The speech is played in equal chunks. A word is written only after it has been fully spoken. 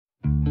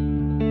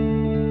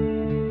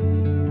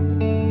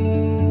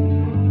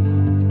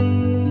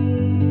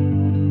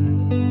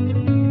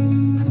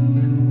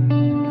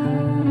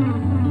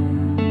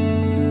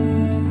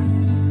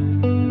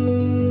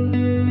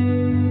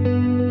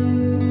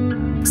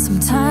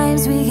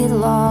Sometimes we get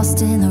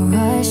lost in the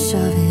rush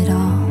of it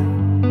all.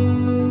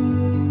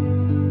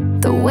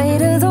 The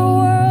weight of the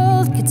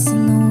world gets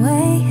in the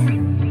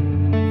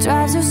way,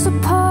 drives us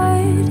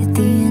apart at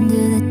the end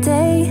of the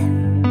day.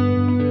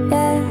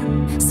 Yeah,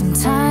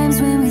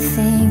 sometimes when we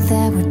think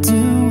that we're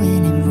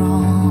doing it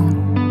wrong,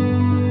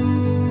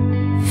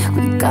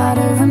 we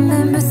gotta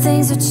remember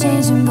things are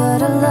changing,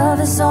 but our love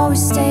is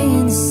always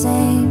staying the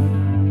same.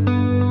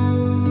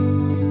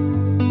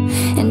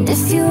 And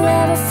if you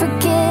ever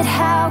forget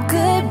how